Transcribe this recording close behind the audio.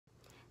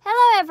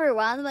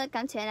everyone,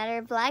 welcome to another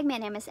vlog. My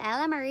name is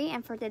Ailahmarie,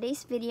 and for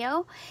today's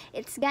video,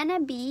 it's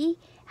gonna be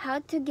how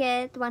to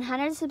get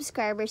 100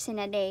 subscribers in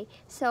a day.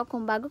 So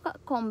kung bago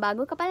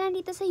ka pa lang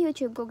dito sa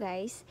YouTube ko,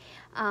 guys,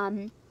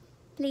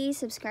 please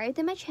subscribe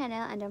to my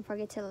channel and don't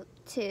forget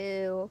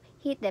to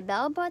hit the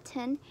bell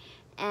button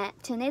and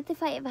to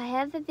notify if I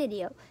have a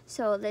video.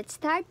 So let's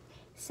start.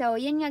 So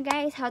yun nga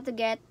guys, how to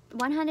get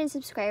 100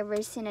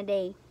 subscribers in a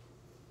day.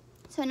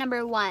 So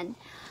number 1,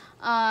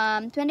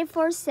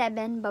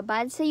 24/7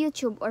 babad sa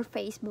YouTube or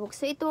Facebook.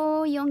 So ito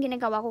yung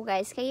ginagawa ko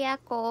guys. Kaya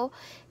ko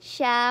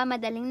siya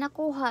madaling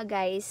nakuha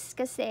guys.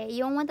 Kasi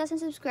yung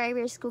 1,000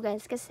 subscribers ko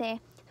guys. Kasi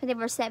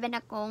 24/7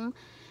 akong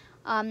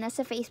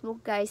nasa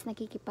Facebook guys.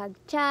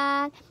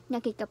 Nakikipag-chat,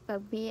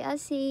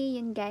 nakikipag-VLC.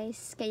 Yun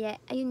guys. Kaya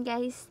ayun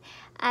guys,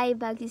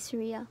 iBag is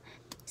real.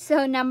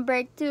 So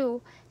number 2,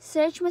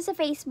 search mo sa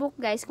Facebook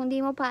guys. Kung di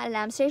mo pa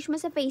alam, search mo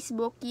sa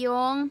Facebook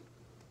yung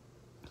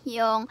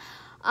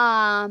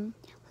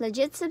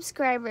legit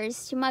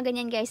subscribers, yung mga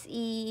ganyan guys,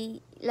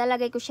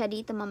 ilalagay ko siya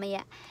dito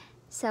mamaya.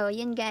 So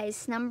yun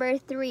guys. Number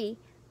 3,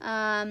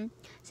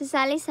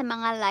 sasali sa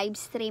mga live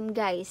stream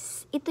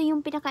guys. Ito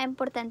yung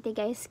pinaka-importante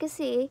guys,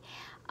 kasi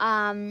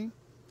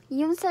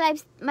yung sa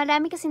live,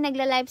 marami kasi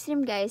nagla-live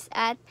stream guys,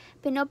 at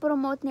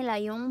pinopromote nila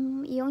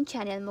yung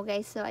channel mo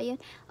guys. So ayun,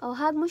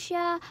 hug mo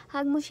siya,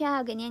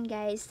 ganyan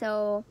guys.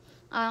 So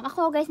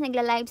ako guys,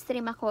 nagla-live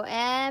stream ako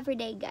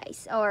everyday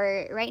guys,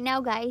 or right now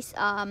guys,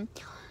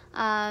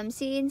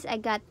 since I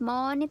got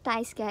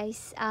monetized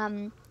guys,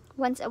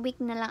 once a week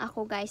na lang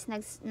ako guys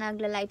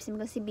nagla-live stream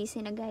kasi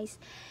busy na guys.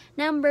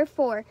 Number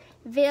 4,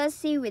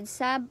 VLC with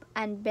sub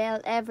and bell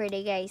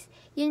everyday guys.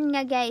 Yun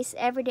nga guys,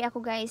 everyday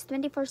ako guys,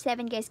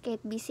 24/7 guys,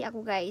 kahit busy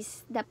ako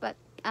guys, dapat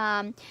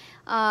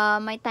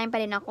may time pa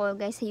rin ako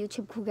guys sa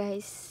YouTube ko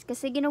guys,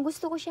 kasi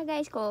ginugusto ko siya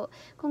guys.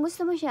 Kung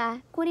gusto mo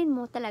siya, kunin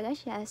mo talaga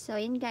siya. So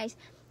yun guys.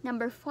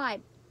 Number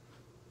 5,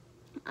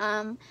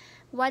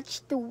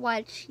 watch to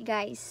watch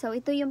guys. So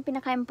ito yung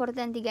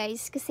pinaka-importante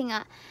guys, kasi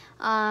nga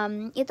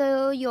ito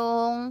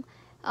yung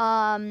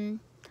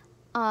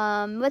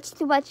watch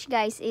to watch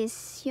guys is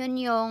yun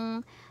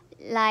yung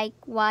like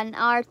 1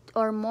 hour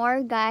or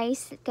more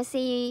guys,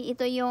 kasi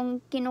ito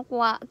yung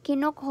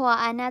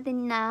kinukuhaan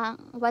natin na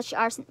watch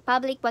hours,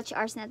 public watch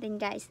hours natin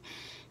guys.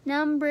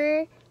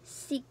 Number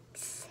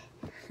 6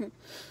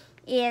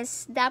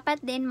 is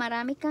dapat din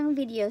marami kang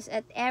videos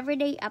at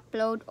everyday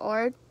upload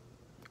or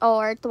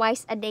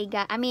twice a day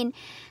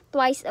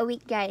twice a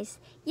week guys.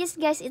 Yes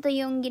guys, ito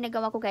yung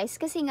ginagawa ko guys,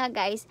 kasi nga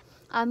guys,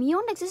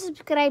 yung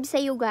nagsusubscribe sa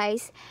iyo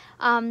guys,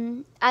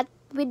 at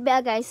with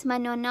bell guys,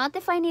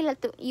 mano-notify nila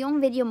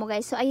yung video mo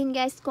guys. So ayun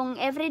guys, kung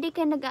everyday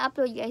ka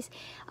nag-upload guys,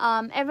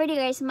 everyday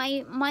guys,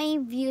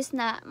 may views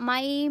na,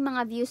 may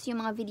mga views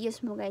yung mga videos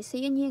mo guys. So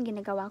yun yung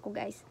ginagawa ko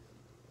guys.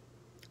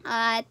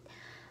 At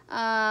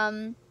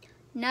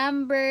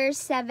number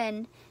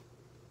 7,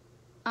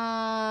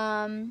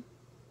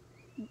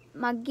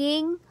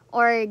 maging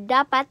or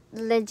dapat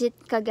legit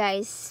ka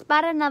guys,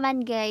 para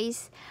naman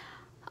guys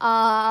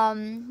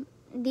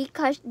di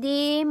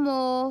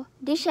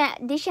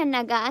siya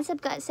nag-aansab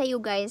ka sa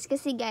iyo guys,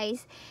 kasi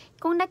guys,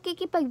 kung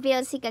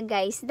nakikipag-VLC ka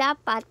guys,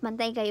 dapat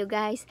mantay kayo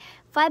guys,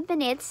 5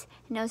 minutes,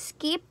 no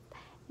skip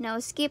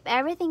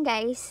everything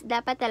guys.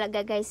 Dapat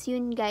talaga guys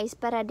yun guys,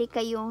 para di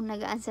kayong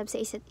nag-aansab sa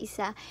isa't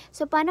isa.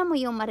 So paano mo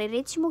yung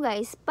marireach mo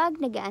guys pag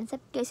nag-aansab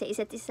kayo sa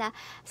isa't isa?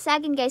 Sa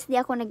akin guys, di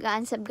ako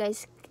nag-aansab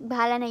guys,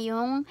 bahala na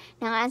yung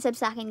nang-aansab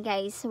sa akin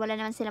guys. Wala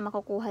naman sila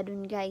makukuha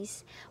dun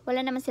guys,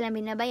 wala naman silang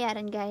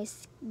binabayaran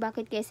guys,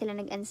 bakit kaya sila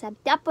nag-aansab?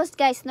 Tapos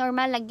guys,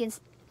 normal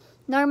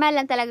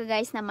lang talaga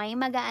guys na may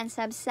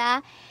mag-aansab sa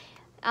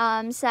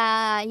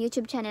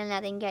YouTube channel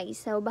natin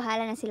guys. So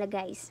bahala na sila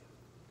guys.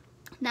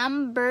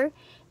 Number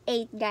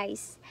 8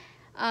 guys,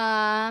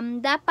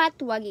 dapat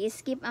wag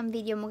i-skip ang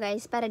video mo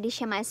guys, para di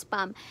siya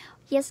ma-spam.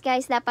 Yes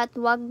guys, dapat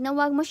wag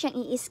mo siyang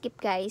i-skip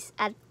guys,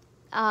 at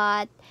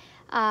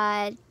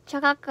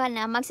tsaka ka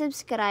na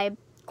mag-subscribe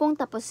kung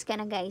tapos ka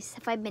na guys,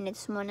 sa 5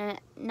 minutes mo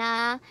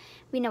na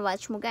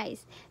winawatch mo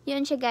guys.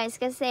 Yun siya guys,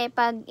 kasi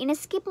pag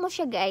in-skip mo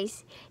siya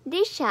guys,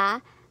 di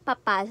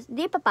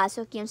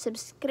papasok yung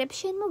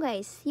subscription mo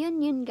guys.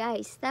 Yun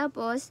guys.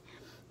 Tapos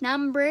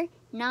number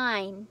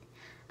 9,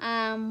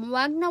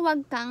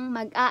 wag kang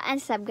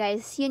mag-aansab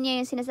guys. Yun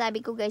yung sinasabi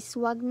ko guys,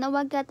 wag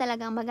ka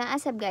talagang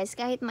mag-aansab guys,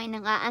 kahit may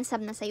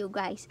nang-aansab na sa'yo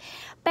guys.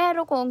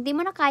 Pero kung di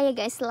mo na kaya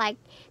guys, like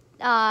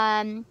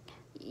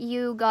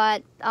you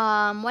got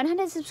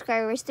 100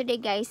 subscribers today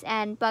guys,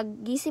 and pag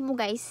gising mo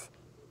guys,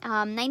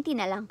 90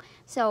 na lang.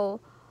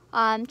 So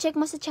check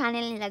mo sa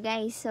channel nila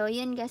guys. So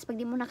yun guys, pag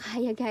di mo na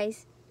kaya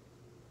guys.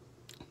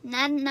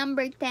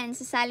 Number 10,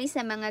 sasali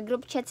sa mga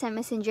group chat sa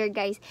Messenger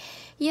guys.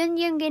 Yun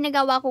yung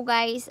ginagawa ko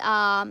guys.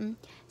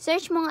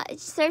 Search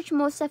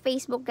mo sa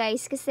Facebook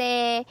guys,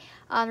 kasi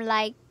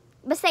like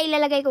basta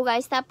ilalagay ko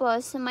guys,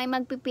 tapos may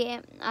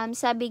mag-PM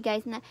sabi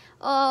guys na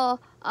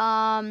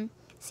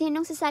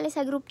sinong sasali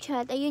sa group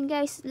chat. Ayun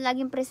guys,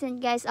 laging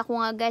present guys. Ako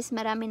nga guys,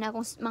 marami na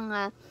akong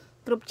mga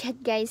group chat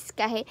guys,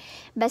 kahit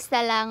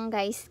basta lang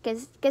guys,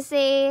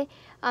 kasi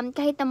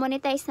kahit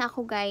na-monetize na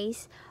ako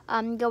guys,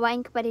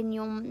 gawain ko pa rin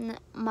yung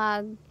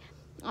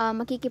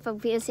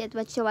makikipag-VLC at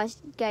watch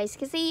guys,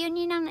 kasi yun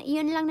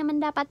lang naman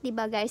dapat,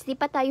 diba guys, di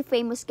pa tayo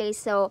famous guys.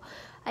 So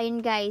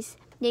ayun guys,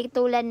 di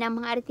tulad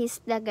ng mga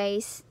artista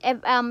guys,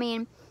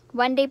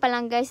 one day pa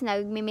lang guys,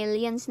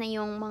 nag-millions na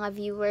yung mga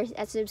viewers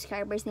at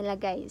subscribers nila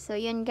guys. So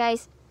yun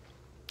guys,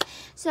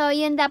 so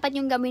yun dapat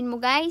yung gawin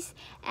mo guys.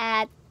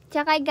 At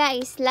tsaka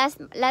guys, last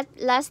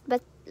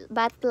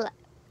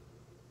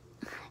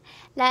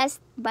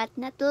but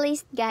not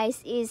least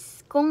guys,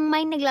 is kung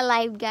may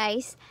nagla-live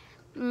guys,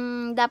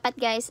 dapat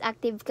guys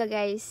active ka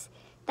guys.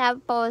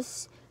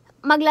 Tapos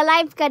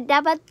magla-live ka,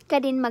 dapat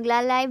ka din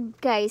magla-live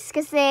guys,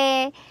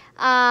 kasi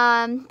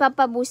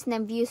papaboost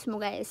ng views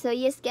mo guys. So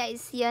yes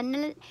guys,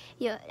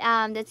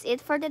 that's it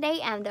for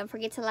today, and don't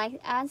forget to like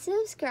and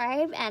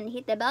subscribe and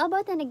hit the bell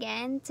button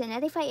again to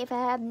notify if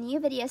I have new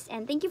videos.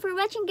 And thank you for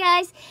watching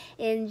guys.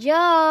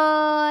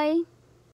 Enjoy.